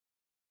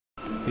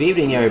Good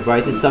evening,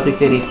 everybody. This is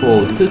Subject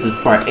 84. This is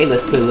part 8.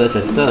 Let's play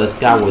Legend of Zelda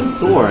Skyward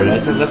Sword.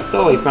 Let's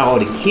go. We found all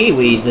the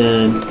Kiwis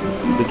and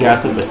we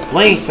got some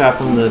explain shot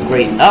from the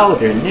Great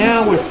Elder.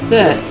 Now we're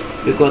set.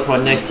 We go to our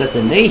next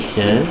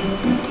destination.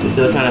 We're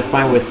still trying to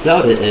find where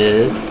Zelda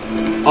is.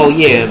 Oh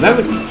yeah,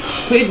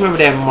 please remember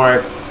that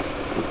mark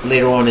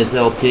later on in this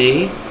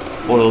LP.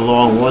 Or the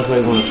long ones,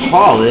 whatever you want to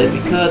call it,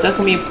 because that's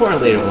going to be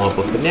important later on.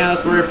 But for now,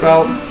 let's worry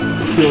about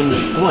shooting the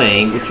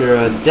swing, which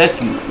your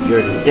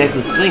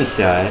deadly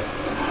slingshot.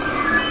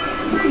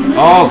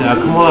 Oh god,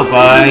 come on,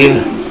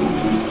 bye.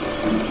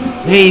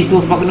 Hey, you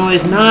so fucking annoying,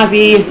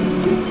 Navi.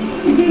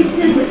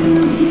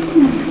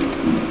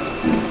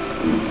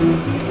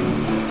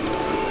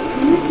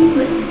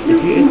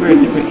 If you integrate a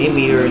different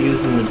enemy, you're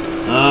using the...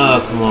 Oh,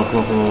 come on.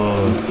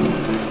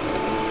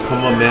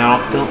 Come on,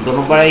 man. Don't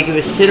nobody give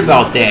a shit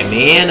about that,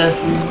 man.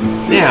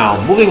 Now,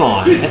 moving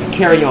on. Let's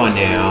carry on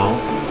now.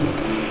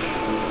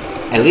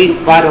 At least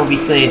Spot don't be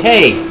saying,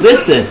 hey,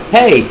 listen,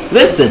 hey,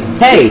 listen,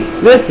 hey,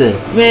 listen.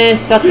 Man,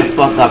 shut the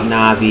fuck up,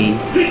 Navi.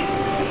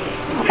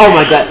 Oh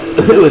my god.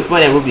 It was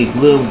funny that Ruby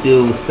Gloom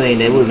dude was saying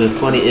that it would have been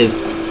funny if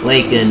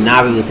Link and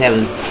Navi was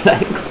having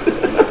sex.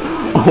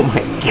 Oh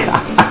my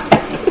god.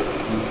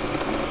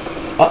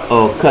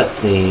 Uh-oh,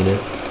 cutscene.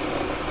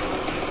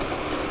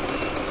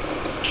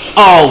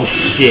 Oh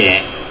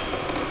shit!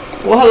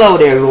 Well, hello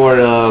there, Lord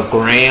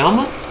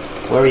Graham.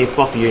 Whatever your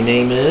fucking your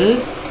name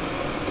is.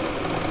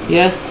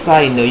 Yes,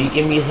 I know you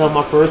gave me hell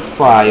my first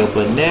trial,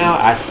 but now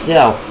I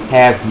shall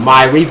have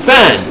my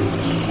revenge.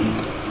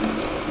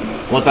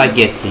 Once I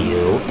get to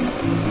you.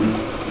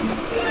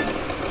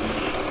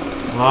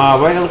 What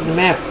are you looking at the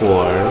map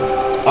for?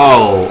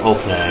 Oh,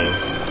 okay.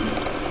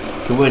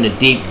 So we're in the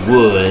deep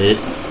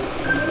woods.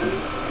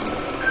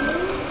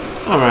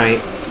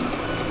 Alright.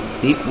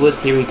 Deep woods,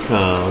 here we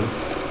come.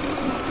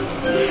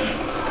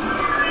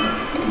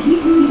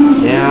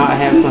 Now I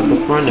have some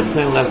confirmed the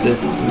plan left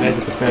this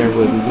magic affair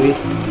would reach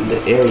the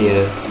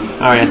area.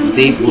 Alright, that's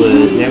deep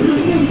woods. Now we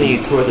can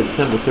continue towards the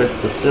temple search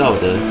for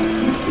Zelda.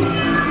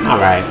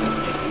 Alright.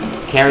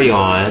 Carry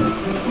on.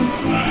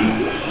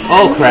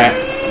 Oh crap.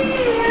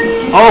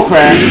 Oh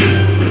crap.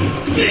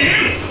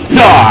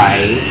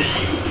 Die!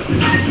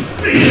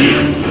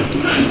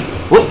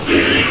 Whoops.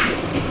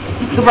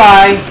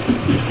 Goodbye!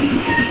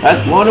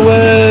 That's one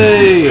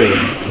away!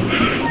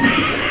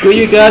 Screw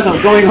you guys, I'm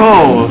going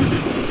home!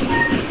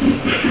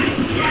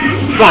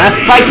 Come on, let's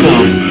fight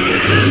them!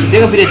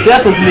 They're gonna be the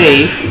death of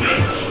me!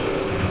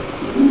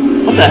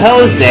 What the hell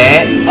is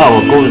that? Oh,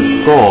 a golden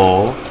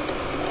skull.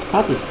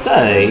 Hard to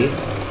say.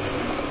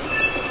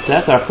 So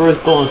that's our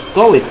first golden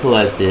skull we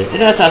collected.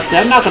 And as I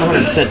said, I'm not gonna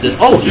 100% this.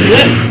 Oh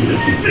shit!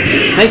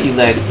 Thank you,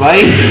 Leg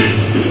Spike.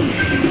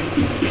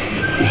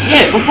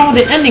 Shit, what's wrong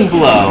with the ending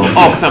blow?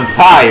 Oh, cause I'm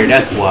tired,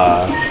 that's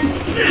why.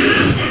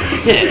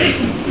 Shit.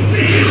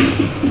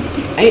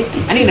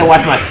 I need to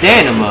watch my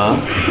stamina.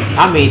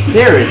 I mean,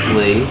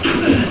 seriously.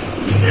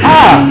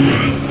 Ah!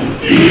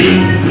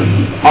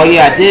 Oh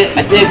yeah,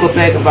 I did go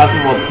back and buy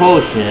some more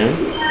potion.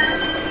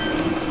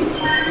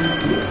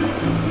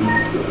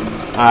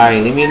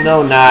 Alright, leave me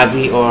know,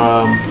 Navi,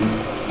 or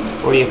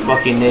whatever your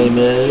fucking name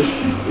is.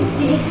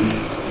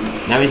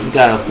 Now we just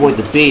gotta avoid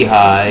the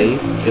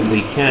beehive, if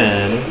we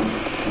can.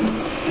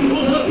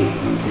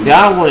 See,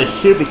 I don't want to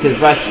shoot because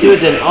if I shoot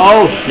then,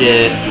 oh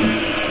shit.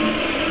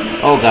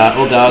 Oh god,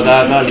 oh god, oh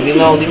god, oh god, leave me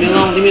alone, leave me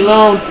alone, leave me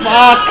alone,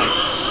 fuck!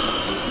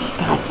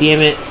 God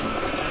damn it.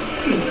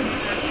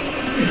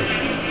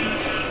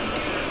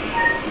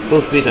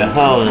 Those beats are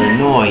hell and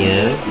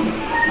annoying.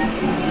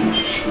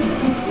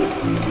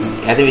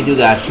 I think we do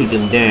gotta shoot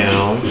them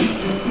down.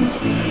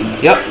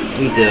 Yep,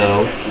 we do.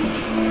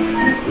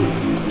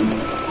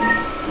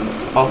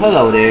 Oh,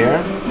 hello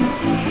there.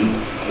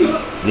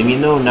 Let me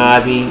know,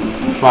 Navi.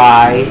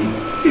 Bye.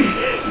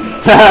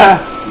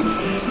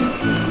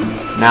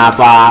 Nah,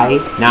 bye.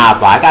 Nah,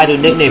 bye. I gotta do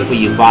a nickname for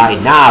you, bye.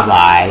 Nah,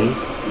 bye.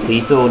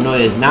 He's so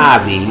annoying as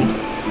Navi.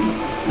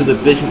 Stupid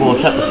bitch won't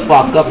shut the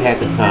fuck up half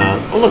the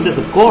time. Oh, look, there's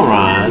a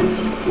Goron.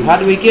 How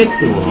do we get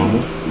to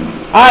him?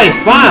 Alright,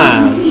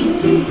 fine.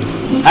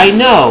 I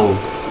know.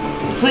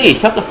 Please,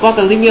 shut the fuck up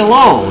and leave me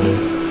alone.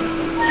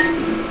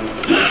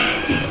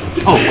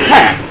 Oh,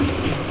 crap.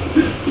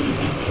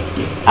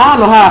 I don't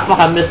know how the fuck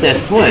I missed that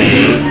swing.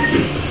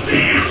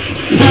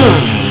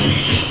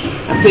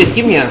 And please,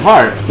 give me a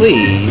heart,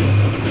 please.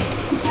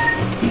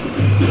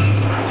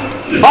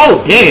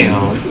 Oh,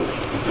 damn.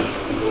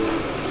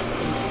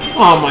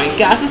 Oh my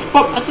gosh, this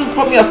just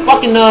put me a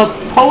fucking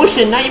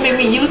potion. Now you made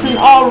me use it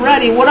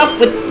already. What up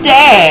with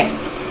that?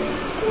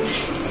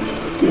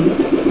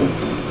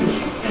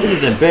 This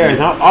is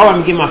embarrassing. All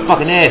I'm getting my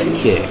fucking ass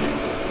kicked.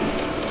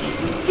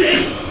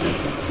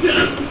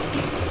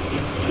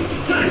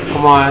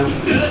 Come on.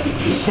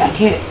 Shit, I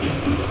can't.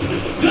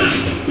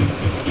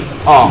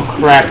 Oh,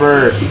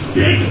 crappers.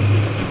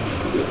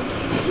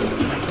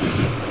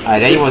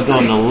 Alright, now you want to go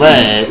on the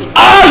ledge.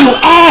 Oh, you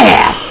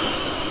ass!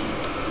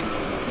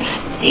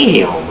 God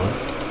damn.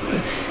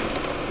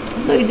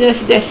 Look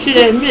at that shit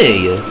at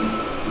me.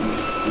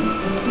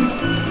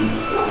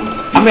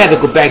 I'm gonna have to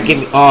go back and get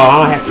me. Oh, I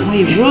don't have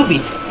 20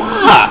 rubies.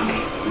 Fuck!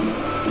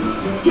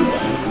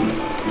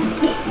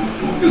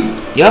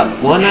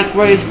 Yup, one that's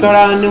ready to start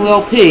out a new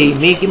LP.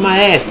 Me get my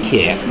ass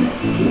kicked.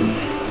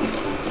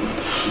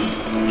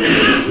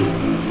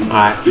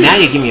 Alright, now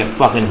you give me a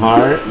fucking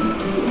heart.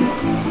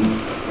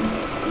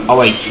 Oh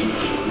wait.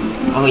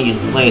 I'm gonna use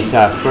the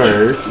slingshot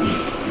first.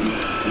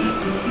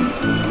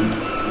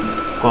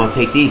 Gonna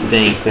take these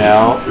things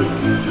out.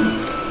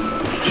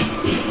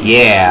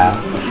 Yeah.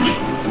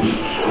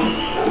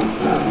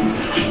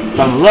 If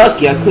I'm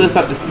lucky, I could have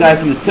stopped the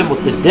Skyview Temple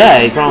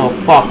today, but I'm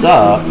gonna fuck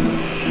up.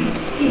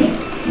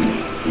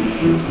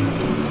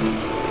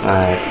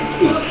 Alright.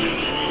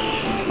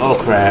 Oh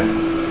crap.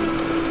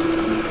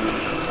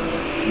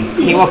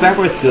 Can you walk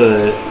backwards?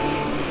 Good.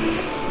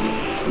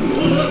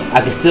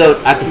 I can still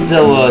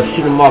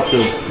shoot him off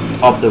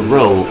the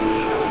rope.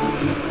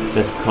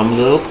 Just come a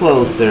little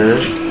closer.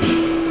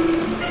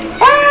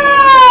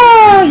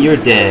 Ah! You're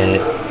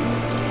dead.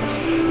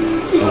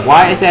 And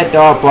why is that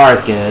dog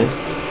barking?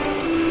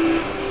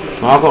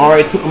 Marco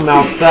already took him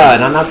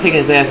outside. I'm not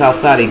taking his ass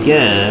outside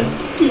again.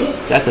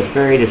 That's a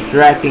very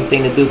distracting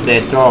thing to do for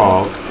that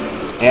dog.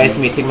 Asked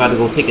me to take him out to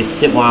go take a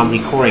shit while I'm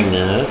recording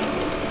this.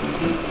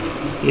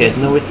 He has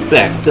no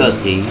respect,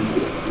 does he?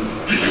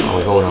 Oh,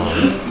 wait, hold on.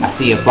 I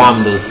see a bomb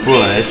in those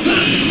bush.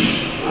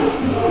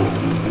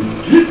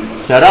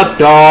 Shut up,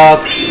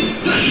 dog!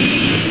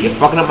 You're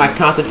fucking up my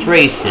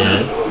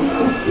concentration.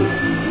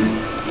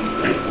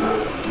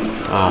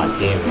 Aw, oh,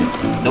 damn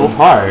it. No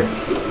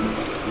hearts.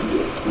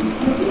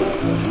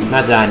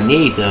 Not that I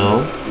need,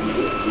 though.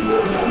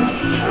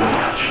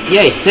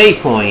 Yay, save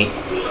point.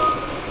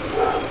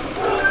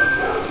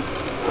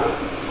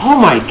 Oh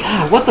my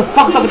god, what the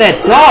fuck's up with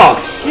that dog?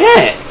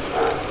 Shit!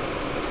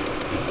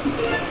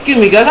 Excuse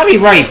me, guys, I'll be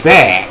right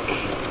back.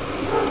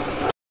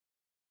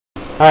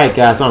 Alright,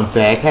 guys, I'm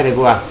back. Had to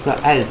go outside.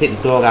 I had to take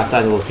the dog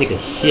outside to go take a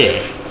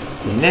shit.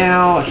 So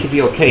now, I should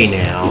be okay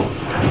now.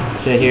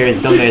 Shouldn't hear his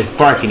dumbass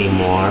bark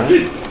anymore.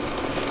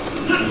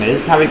 Now, this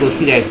is how we go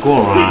see that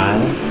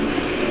Goron.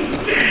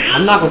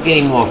 I'm not gonna get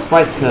any more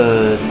fights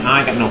because I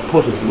ain't got no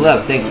pushes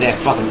left thanks to that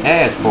fucking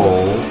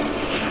asshole.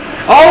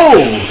 Oh!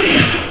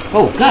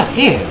 Oh, god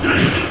damn.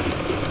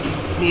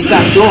 Need to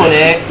stop doing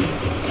that.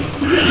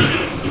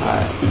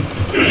 Alright.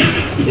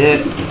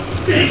 Shit.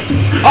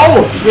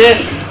 Oh, shit!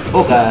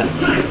 Oh, god.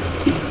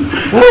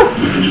 Woo!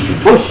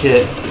 Oh,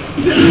 shit.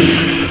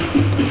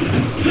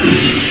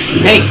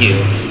 Thank you.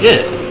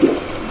 Shit.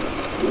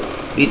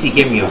 At least he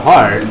gave me a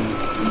heart.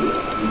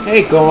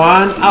 Hey,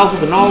 Goron. I was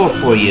looking over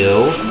for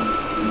you.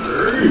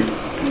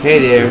 Hey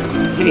there.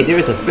 Hey,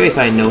 there's a face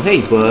I know.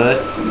 Hey, bud.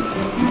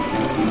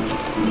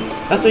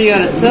 That's what you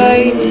gotta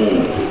say?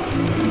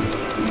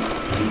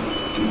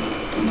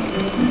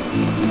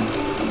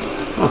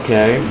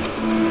 Okay.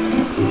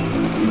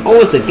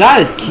 Oh, it's the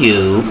goddess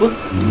cube.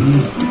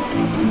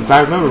 If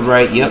I remember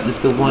right, yep, this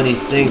is the one of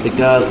these things the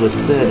gods was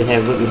said to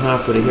have looking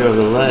behind for the hero of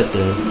the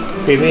legend.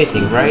 Pretty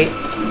amazing, right?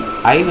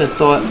 I even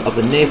thought of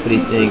a name for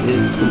these things.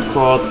 It's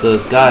called the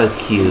goddess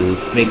cube.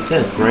 Makes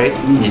sense, right?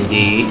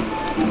 Indeed.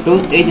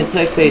 Those ancient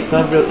texts say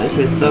some real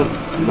interesting stuff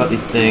about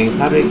these things.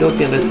 How do they go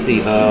again? Let's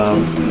see.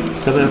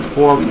 Something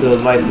forked the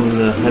light from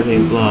the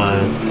heavenly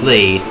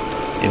blade.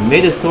 And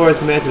may the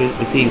sword's master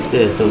receive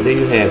this. So there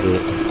you have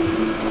it.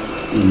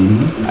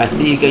 I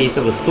see you got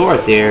yourself a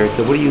sword there.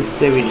 So what do you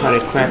say we try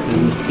to crack this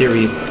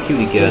mysterious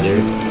cube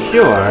together?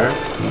 Sure.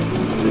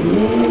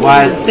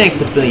 Why,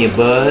 thanks a billion,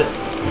 bud.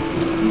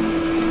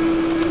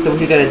 So what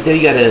you gotta do,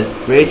 you gotta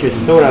raise your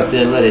sword up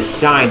and let it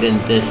shine,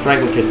 then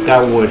strike with your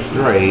Skyward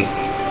Sword.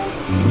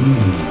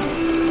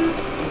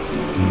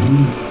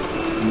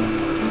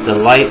 The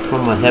light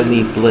from a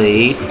heavenly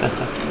blade.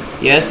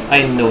 Yes,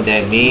 I know what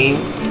that means.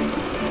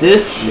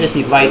 This is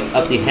the light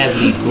of the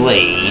heavenly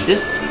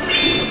blade.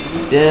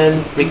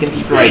 Then freaking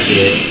strike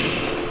it.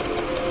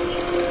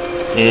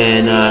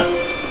 And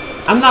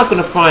I'm not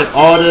gonna find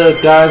all the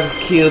gods'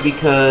 cube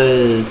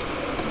because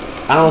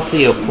I don't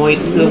see a point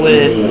to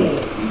it.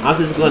 I'm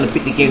just gonna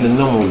beat the game the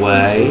normal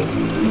way.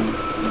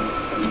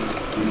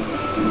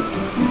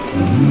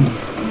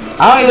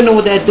 I don't even know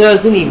what that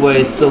does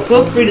anyway, so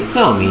feel free to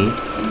tell me.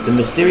 The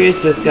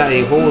mysterious just got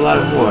a whole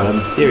lot more.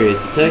 Mysterious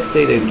text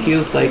say the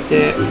cubes like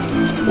that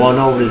won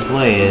over this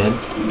land.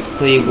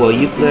 Tell you what,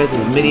 you blast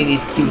as many of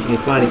these cubes you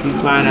can find. If you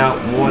find out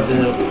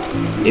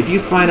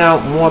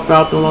more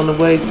about them along the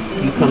way,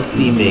 you come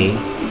see me.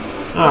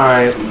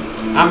 Alright,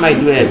 I might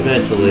do that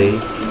eventually.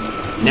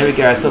 Now we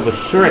got ourselves a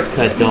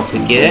shortcut, don't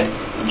forget.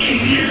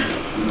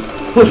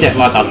 Push that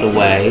block out the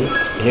way.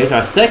 And here's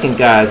our second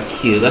guy's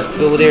cube. Let's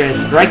go over there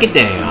and strike it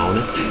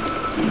down.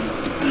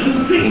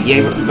 And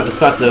yeah, we're about to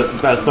start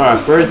our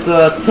first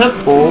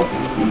temple.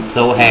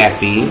 So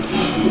happy.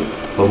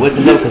 But with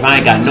the note, because I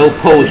ain't got no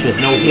potions,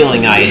 no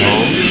healing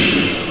items.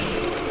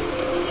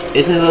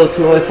 Isn't it a little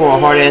too early for a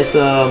hard-ass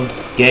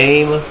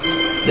game,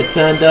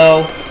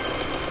 Nintendo?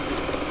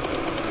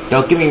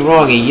 Don't get me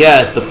wrong, and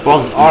yes, the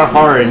bosses are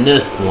harder in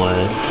this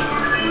one.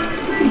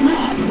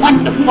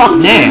 What the fuck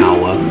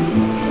now?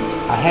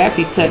 I have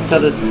these text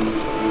others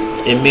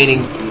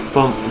emitting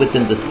from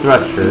within the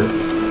structure.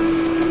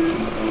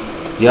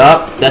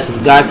 Yup, that's the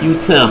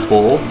Skyview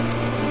Temple.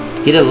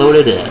 Get a load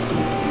of this.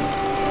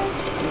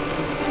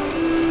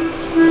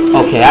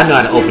 Okay, I know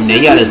how to open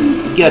that.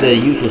 You gotta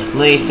use your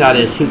slingshot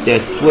and shoot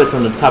that switch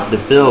on the top of the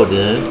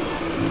building.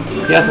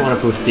 You just want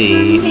to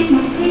proceed.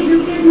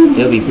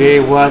 It'll be very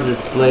wise to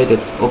display the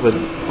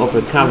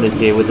overconfidence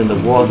here within the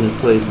walls in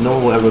place. No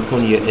one will ever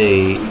come to your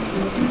aid.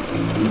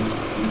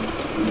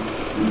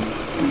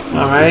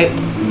 Alright.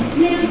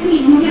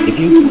 If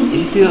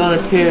you feel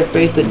unprepared,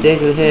 face the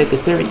danger ahead,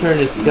 consider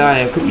returning to the sky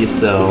and equip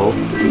yourself.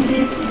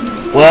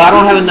 Well, I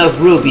don't have enough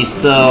rubies,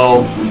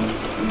 so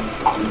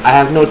I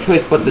have no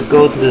choice but to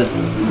go to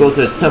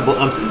the temple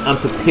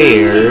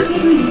unprepared.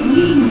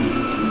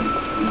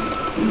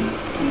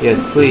 Yes,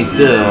 please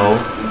do.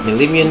 And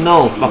leave me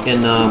alone,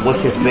 fucking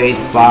what's your face,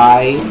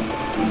 bye.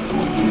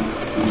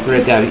 I swear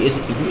to God, if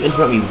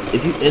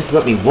you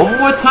interrupt me one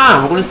more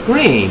time, I'm gonna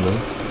scream.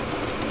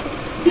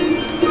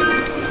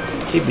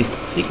 She'd be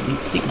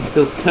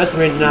so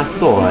customary than I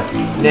thought.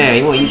 Now,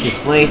 you want to use your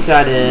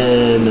slingshot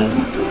and...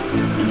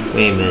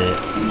 Wait a minute.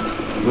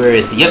 Where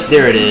is it? Yep,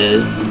 there it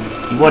is.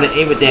 You want to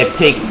aim at that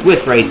pink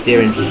switch right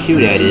there and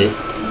shoot at it.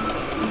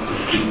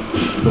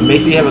 But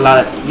make sure you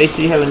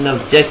have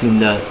enough Deku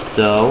nuts,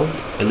 though.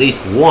 At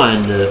least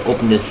one to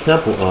open this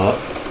temple up.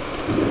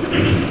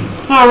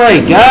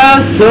 Alright,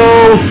 guys,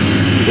 so...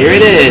 Here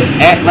it is,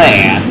 at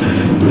last.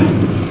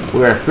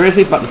 We're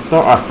officially about to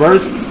start our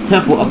first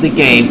temple of the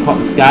game called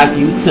the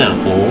Skyview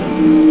Temple.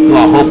 So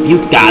I hope you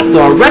guys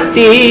are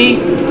ready!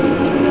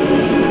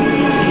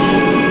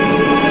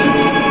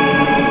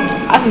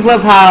 I just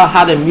love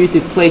how the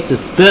music plays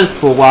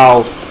suspenseful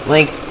while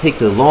Link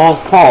takes a long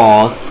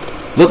pause,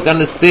 look down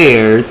the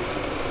stairs,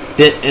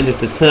 then enters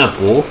the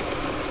temple.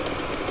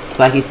 It's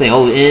like he's saying,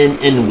 oh,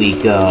 in we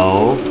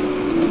go.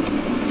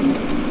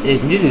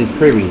 This music is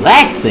pretty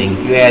relaxing,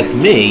 if you ask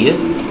me.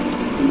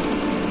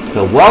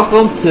 So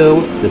welcome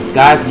to the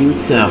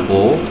Skyview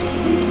Temple,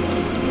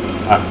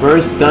 our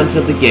first dungeon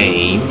of the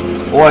game,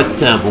 or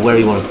temple, whatever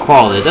you want to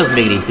call it. It doesn't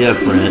make any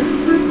difference.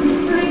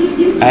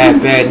 I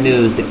have bad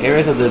news. The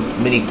areas of the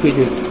many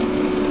creatures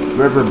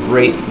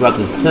reverberate throughout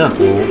this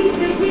temple.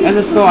 As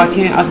a soul, I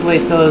can't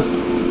isolate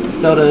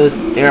Zelda's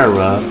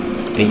era,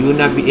 and you will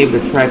not be able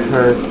to track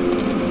her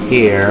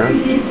here.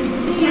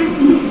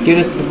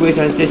 Given the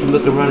situation, I suggest you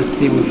look around and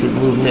see where we should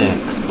move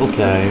next.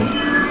 Okay.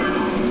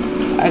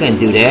 I can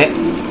do that.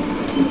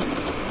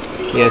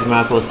 Yes,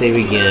 might as well save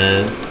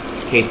again,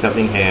 in case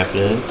something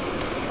happens.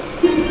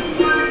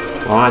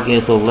 Well, I'm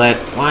getting so lag.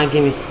 Why am I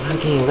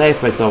getting lag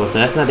spikes all of a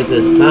sudden? That's not a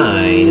good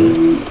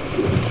sign.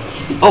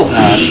 Oh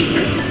god,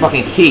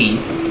 fucking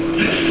keys.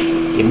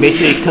 Yeah, make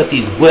sure you cut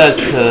these webs,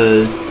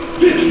 cause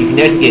you can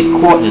actually get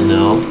caught in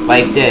them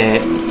like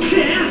that.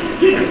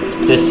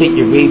 Just shake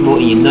your remote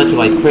and your nuts are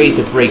like crazy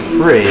to break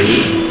free.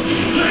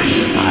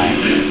 Alright,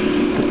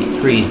 let's cut these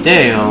trees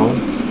down.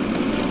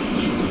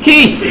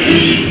 Keys!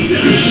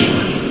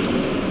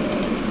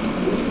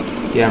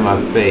 Get out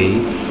of my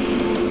face.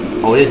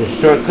 Oh, there's a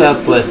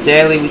shortcut, but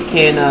sadly we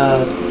can't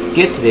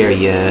get to there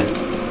yet.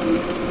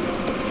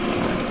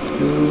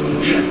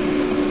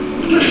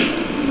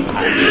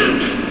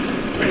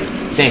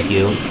 Thank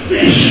you.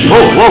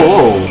 Whoa, whoa,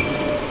 whoa!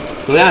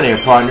 Slow down there,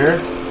 partner.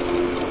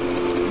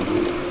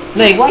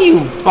 Link, why are you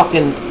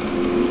fucking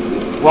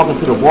walking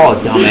to the wall,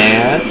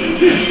 dumbass?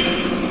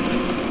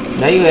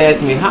 Now you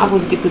ask me, how am I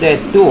supposed to get to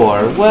that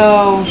door?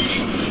 Well...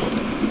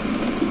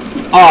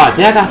 Oh,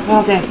 dang, I gotta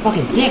follow that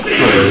fucking dick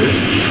first.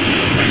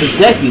 The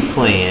Deku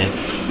plant.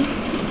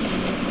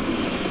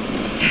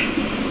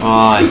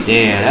 Oh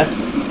damn,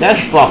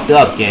 that's fucked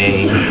up,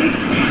 game.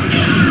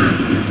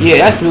 Yeah,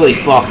 that's really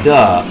fucked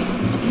up.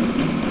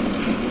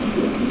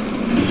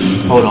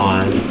 Hold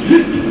on.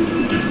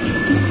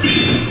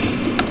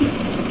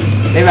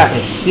 Maybe I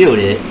can shoot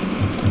it.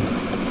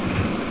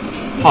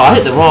 Oh, I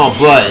hit the wrong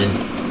button.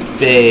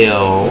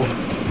 Fail.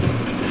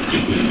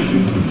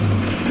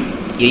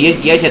 Yeah, you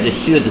actually have to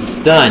shoot it to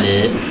stun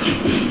it.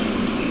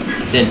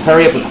 Then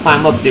hurry up and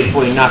climb up there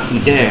before he knocks you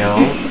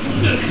down.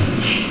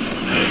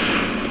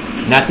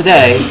 Not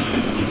today.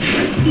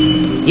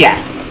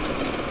 Yes!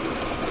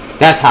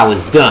 That's how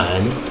it's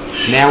done.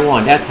 From now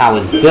on, that's how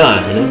it's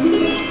done.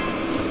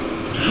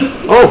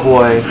 Oh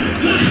boy.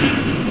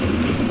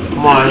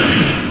 Come on.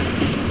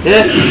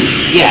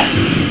 Yes!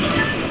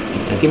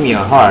 Now give me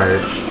a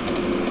heart.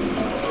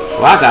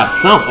 Well, I got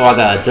some. Oh, I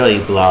got a jelly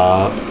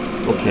blob.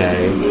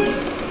 Okay.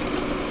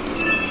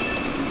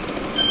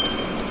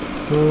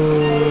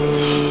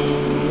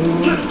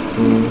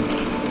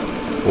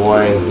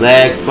 Boy,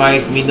 lag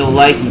spike me no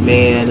likey,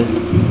 man.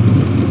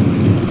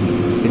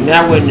 So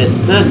now we're in the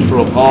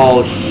central.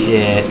 Oh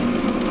shit!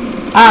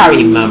 I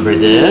remember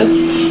this.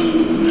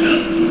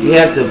 You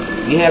have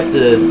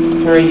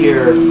to turn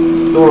your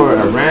sword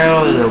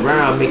around and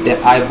around, make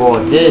that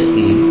eyeball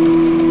dizzy.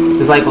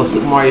 It's like on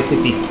Super Mario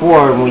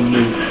 64 when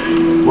you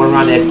go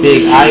around that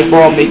big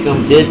eyeball, make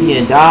them dizzy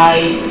and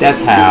die. That's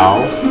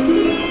how.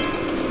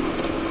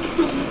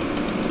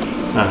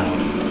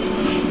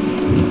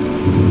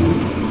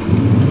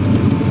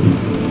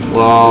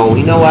 Well,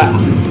 you know what?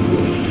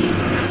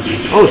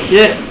 Oh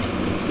shit!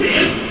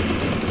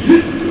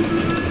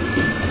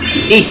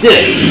 Eat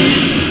this!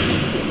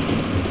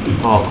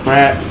 Oh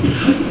crap.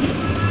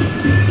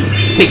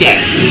 Take that!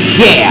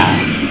 Yeah!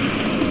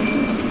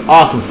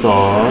 Awesome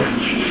sauce.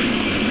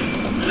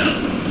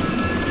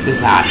 This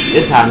is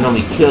how I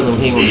normally kill them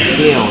here on the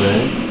film.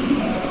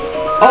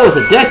 Oh, it's a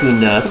Deku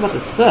nut. I was about to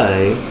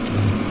say.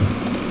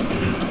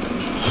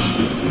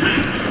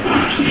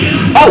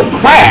 Oh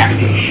crap!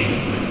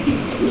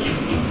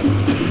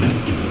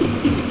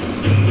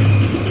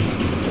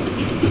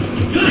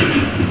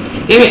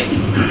 Damn it!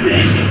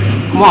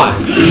 Come on.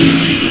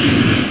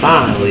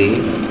 Finally.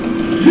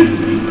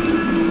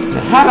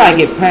 Now how do I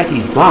get past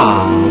these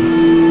bombs?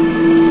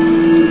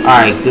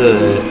 Alright,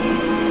 good.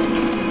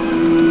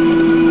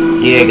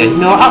 Yeah, guys, you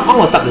know, I'm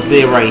gonna stop this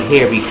video right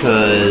here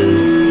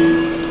because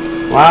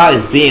wow,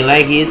 it's being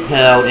laggy as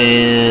hell,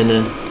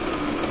 and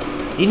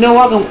you know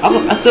what?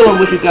 I still want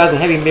to wish you guys a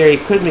happy Merry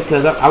Christmas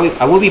because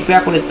I will be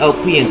back on this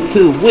LP in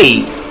 2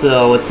 weeks.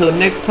 So until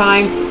next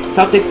time,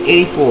 Celtics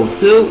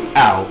 84-2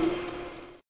 out.